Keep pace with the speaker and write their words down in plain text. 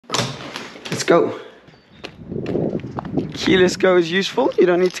go. Keyless go is useful. You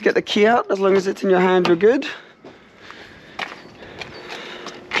don't need to get the key out. As long as it's in your hand, you're good.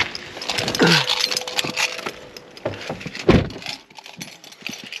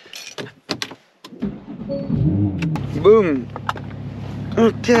 Boom.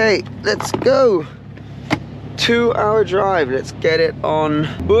 Okay, let's go. 2-hour drive. Let's get it on.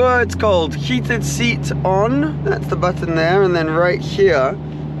 Oh, it's called heated seat on. That's the button there. And then right here,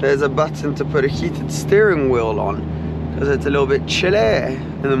 there's a button to put a heated steering wheel on, because it's a little bit chilly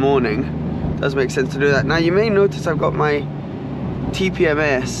in the morning. It does make sense to do that. Now you may notice I've got my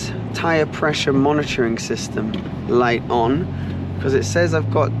TPMS, tire pressure monitoring system, light on, because it says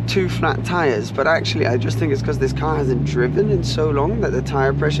I've got 2 flat tires, but actually I just think it's because this car hasn't driven in so long that the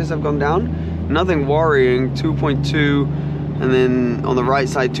tire pressures have gone down. Nothing worrying. 2.2, and then on the right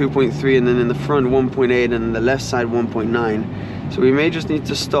side 2.3, and then in the front 1.8, and the left side 1.9. So we may just need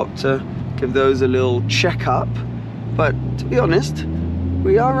to stop to give those a little check up. But to be honest,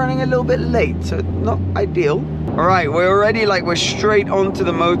 we are running a little bit late, so not ideal. All right, we're straight onto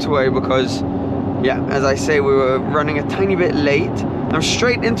the motorway because, yeah, as I say, we were running a tiny bit late. I'm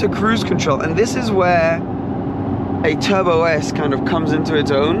straight into cruise control, and this is where a Turbo S kind of comes into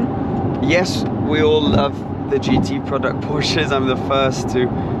its own. Yes, we all love the GT product Porsches. I'm the first to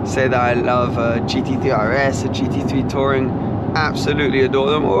say that I love a GT3 RS, a GT3 Touring. Absolutely adore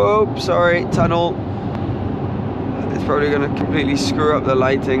them. Oh, sorry, tunnel. It's probably going to completely screw up the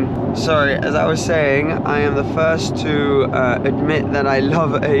lighting. Sorry, as I was saying, I am the first to admit that I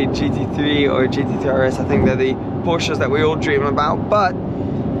love a GT3 or a GT3 RS. I think they're the Porsches that we all dream about, but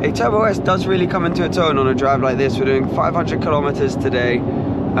a Turbo S does really come into its own on a drive like this. We're doing 500 kilometers today,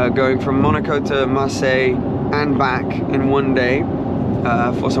 going from Monaco to Marseille and back in one day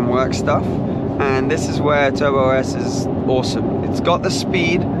for some work stuff. And this is where Turbo S is awesome. It's got the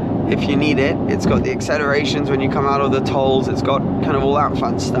speed if you need it. It's got the accelerations when you come out of the tolls. It's got kind of all that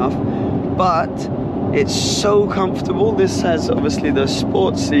fun stuff. But it's so comfortable. This has obviously the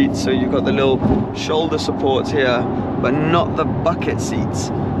sports seats, so you've got the little shoulder supports here, but not the bucket seats,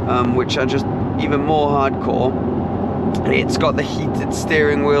 which are just even more hardcore. It's got the heated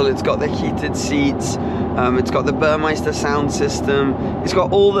steering wheel, it's got the heated seats, it's got the Burmeister sound system, it's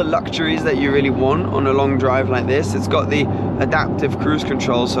got all the luxuries that you really want on a long drive like this. It's got the adaptive cruise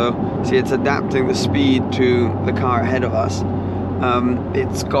control, so see, it's adapting the speed to the car ahead of us.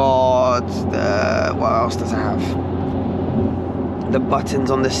 It's got the, what else does it have? The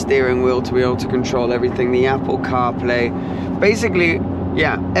buttons on the steering wheel to be able to control everything, the Apple CarPlay, basically,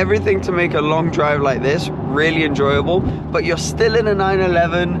 yeah, everything to make a long drive like this really enjoyable. But you're still in a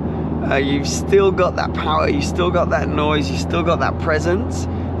 911, you've still got that power, you still got that noise, you still got that presence,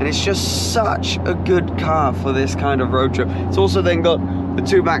 and it's just such a good car for this kind of road trip. It's also then got the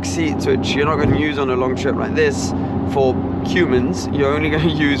 2 back seats, which you're not going to use on a long trip like this for humans. You're only going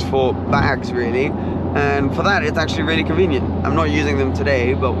to use for bags, really, and for that it's actually really convenient. I'm not using them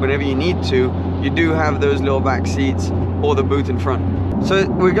today, but whenever you need to, you do have those little back seats or the boot in front. So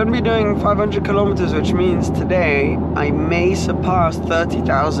we're going to be doing 500 kilometers, which means today I may surpass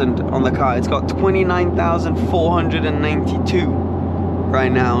 30,000 on the car. It's got 29,492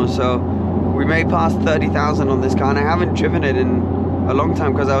 right now, so we may pass 30,000 on this car. And I haven't driven it in a long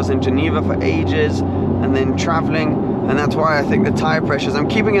time because I was in Geneva for ages and then traveling, and that's why I think the tire pressures, I'm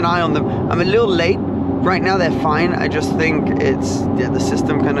keeping an eye on them. I'm a little late. Right now they're fine. I just think it's, yeah, the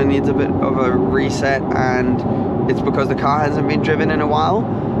system kind of needs a bit of a reset, and it's because the car hasn't been driven in a while.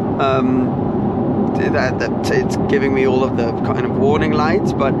 It's giving me all of the kind of warning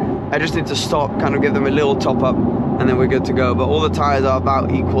lights, but I just need to stop, kind of give them a little top up, and then we're good to go. But all the tires are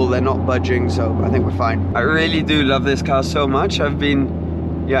about equal, they're not budging, so I think we're fine. I really do love this car so much. I've been,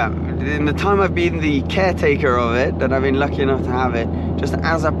 yeah, in the time I've been the caretaker of it, that I've been lucky enough to have it, just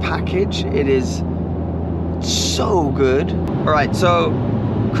as a package, it is so good. All right, so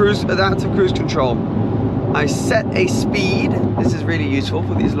adaptive cruise control. I set a speed. This is really useful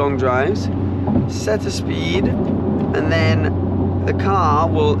for these long drives. Set a speed, and then the car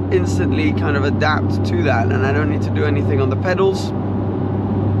will instantly kind of adapt to that, and I don't need to do anything on the pedals.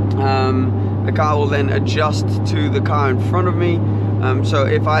 The car will then adjust to the car in front of me. So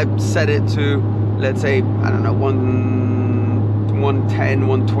if I set it to, let's say, I don't know, 110,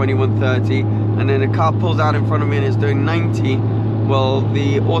 120, 130, and then a car pulls out in front of me and is doing 90, well,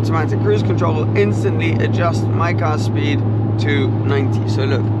 the automatic cruise control will instantly adjust my car's speed to 90. So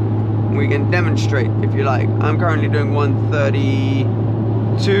look, we can demonstrate if you like. I'm currently doing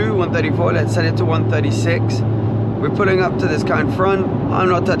 132, 134, let's set it to 136. We're pulling up to this car in front. I'm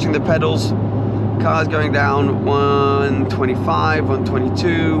not touching the pedals. Car's going down 125,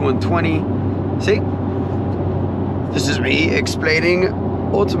 122, 120. See? This is me explaining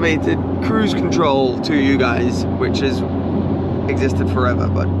automated cruise control to you guys, which has existed forever,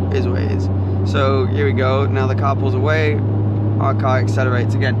 but is what it is. So here we go. Now the car pulls away, our car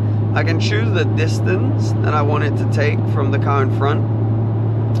accelerates again. I can choose the distance that I want it to take from the car in front,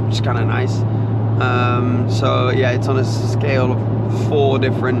 which is kind of nice. So yeah, it's on a scale of 4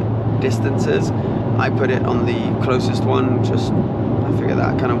 different distances. I put it on the closest one, just I figure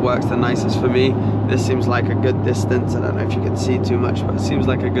that kind of works the nicest for me. This seems like a good distance. I don't know if you can see too much, but it seems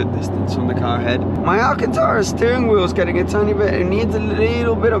like a good distance from the car ahead. My Alcantara steering wheel is getting a tiny bit, it needs a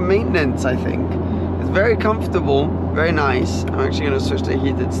little bit of maintenance, I think. It's very comfortable, very nice. I'm actually going to switch the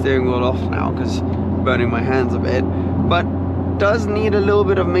heated steering wheel off now because I'm burning my hands a bit, but does need a little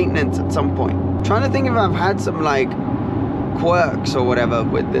bit of maintenance at some point. I'm trying to think if I've had some like quirks or whatever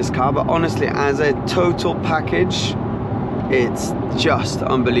with this car, but honestly, as a total package, it's just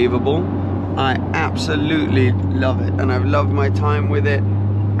unbelievable. I absolutely love it, and I've loved my time with it,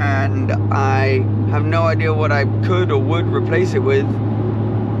 and I have no idea what I could or would replace it with.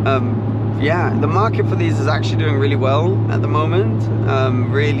 Yeah, the market for these is actually doing really well at the moment,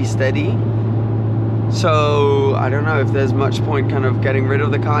 really steady. So I don't know if there's much point kind of getting rid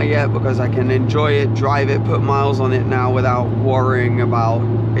of the car yet, because I can enjoy it, drive it, put miles on it now without worrying about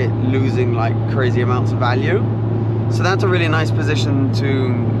it losing like crazy amounts of value. So that's a really nice position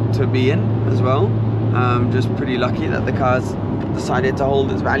to be in as well. Just pretty lucky that the car's decided to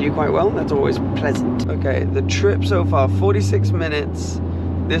hold its value quite well. That's always pleasant. Okay, the trip so far, 46 minutes,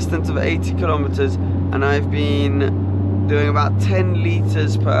 distance of 80 kilometers, and I've been doing about 10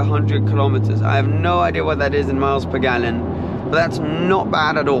 liters per 100 kilometers. I have no idea what that is in miles per gallon, but that's not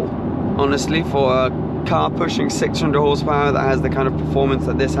bad at all, honestly, for a car pushing 600 horsepower that has the kind of performance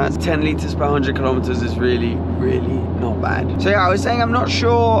that this has. 10 liters per 100 kilometers is really not bad. So yeah, I was saying I'm not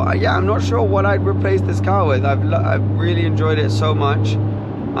sure. Yeah, I'm not sure what I'd replace this car with. I've really enjoyed it so much.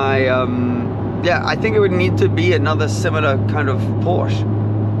 Yeah, I think it would need to be another similar kind of Porsche.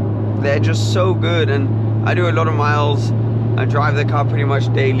 They're just so good, and I do a lot of miles. I drive the car pretty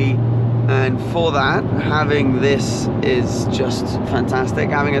much daily, and for that, having this is just fantastic.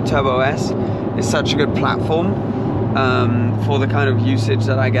 Having a Turbo S is such a good platform for the kind of usage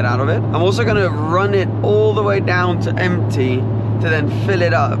that I get out of it. I'm also going to run it all the way down to empty to then fill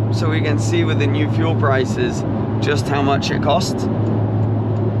it up, so we can see with the new fuel prices just how much it costs.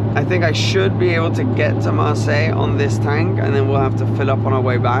 I think I should be able to get to Marseille on this tank, and then we'll have to fill up on our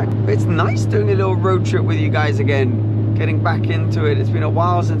way back. But it's nice doing a little road trip with you guys again, getting back into it. It's been a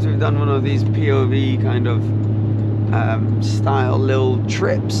while since we've done one of these POV kind of style little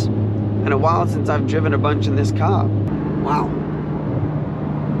trips, and a while since I've driven a bunch in this car. Wow.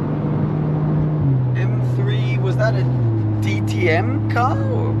 M3, was that a DTM car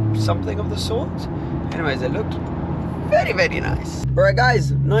or something of the sort? Anyways, it looked very nice. All right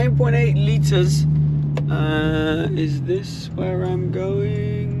guys, 9.8 liters. Is this where I'm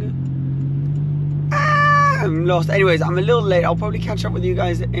going? I'm lost. Anyways, I'm a little late. I'll probably catch up with you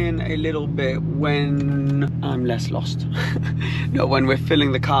guys in a little bit when I'm less lost. No, when we're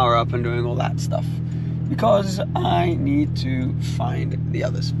filling the car up and doing all that stuff, because I need to find the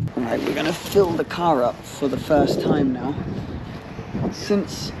others. All right, we're gonna fill the car up for the first time now,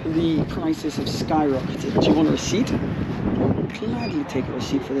 since the prices have skyrocketed. Do you want a receipt? I'll gladly take a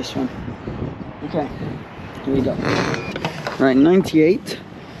receipt for this one. Okay, here we go. Right, 98.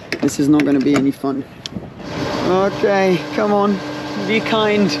 This is not going to be any fun. Okay, come on, be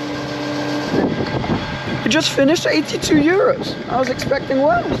kind. We just finished 82 euros. I was expecting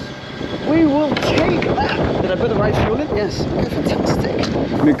worse. We will take that. Did I put the right fuel in? Yes. Okay,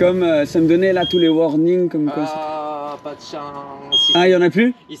 fantastic. Mais comme ça me donnait là tous les warnings comme quoi. Pas de chance. Ah, il y en a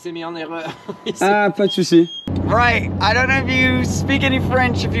plus? Il s'est mis en erreur. Ah, pas de souci. Right, I don't know if you speak any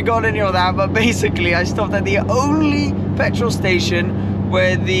French, if you got any of that, but basically I stopped at the only petrol station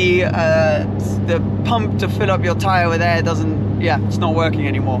where the pump to fill up your tire with air doesn't, yeah, it's not working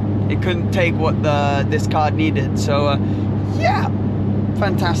anymore. It couldn't take what this car needed. So yeah,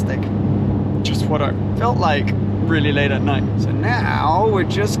 fantastic. Just what I felt like really late at night. So now we're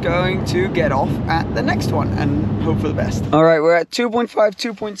just going to get off at the next one and hope for the best. All right, we're at 2.5,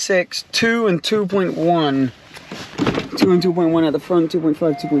 2.6, 2 and 2.1. 2 and 2.1 at the front,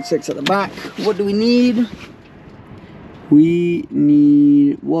 2.5, 2.6 at the back. What do we need? We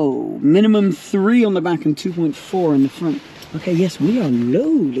need, whoa, minimum 3 on the back and 2.4 in the front. Okay, yes, we are low,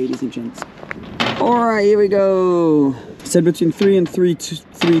 ladies and gents. All right, here we go. I said between 3 and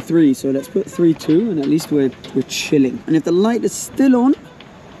 3.3, so let's put 3.2, and at least we're chilling. And if the light is still on,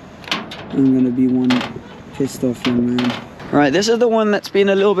 I'm gonna be one pissed off young man. All right, this is the one that's been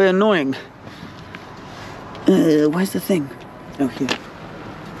a little bit annoying. Where's the thing? Oh, here.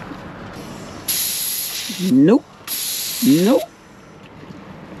 Nope. Nope.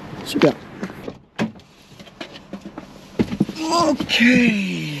 Super.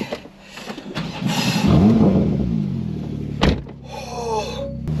 Okay.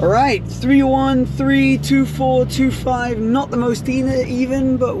 All right, 3132425. Not the most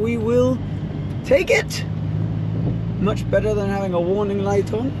even, but we will take it. Much better than having a warning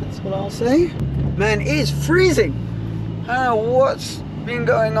light on. That's what I'll say. Man, it is freezing. I don't know what's been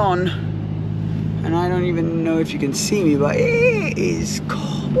going on, and I don't even know if you can see me, but it is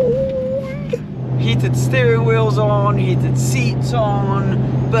cold. Heated steering wheels on, heated seats on,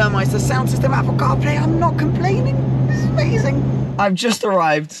 Burmeister sound system, Apple CarPlay. I'm not complaining. This is amazing. I've just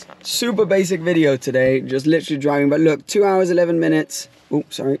arrived. Super basic video today, just literally driving, but look, 2 hours, 11 minutes. Oh,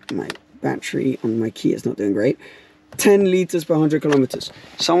 sorry, my battery on my key is not doing great. 10 liters per 100 kilometers.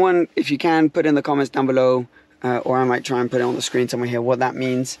 Someone, if you can, put in the comments down below, or I might try and put it on the screen somewhere here, what that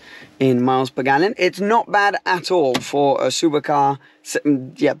means in miles per gallon. It's not bad at all for a supercar.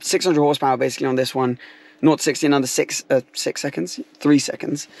 Yeah, 600 horsepower basically on this one. 0 to 60 in under 6 seconds, 3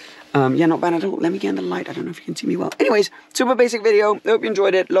 seconds. Yeah, not bad at all. Let me get in the light. I don't know if you can see me well. Anyways, super basic video. Hope you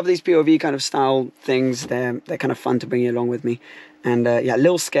enjoyed it. Love these POV kind of style things. They're kind of fun to bring you along with me. And yeah, a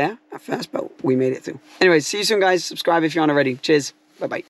little scare at first, but we made it through. Anyways, see you soon, guys. Subscribe if you aren't already. Cheers. Bye-bye.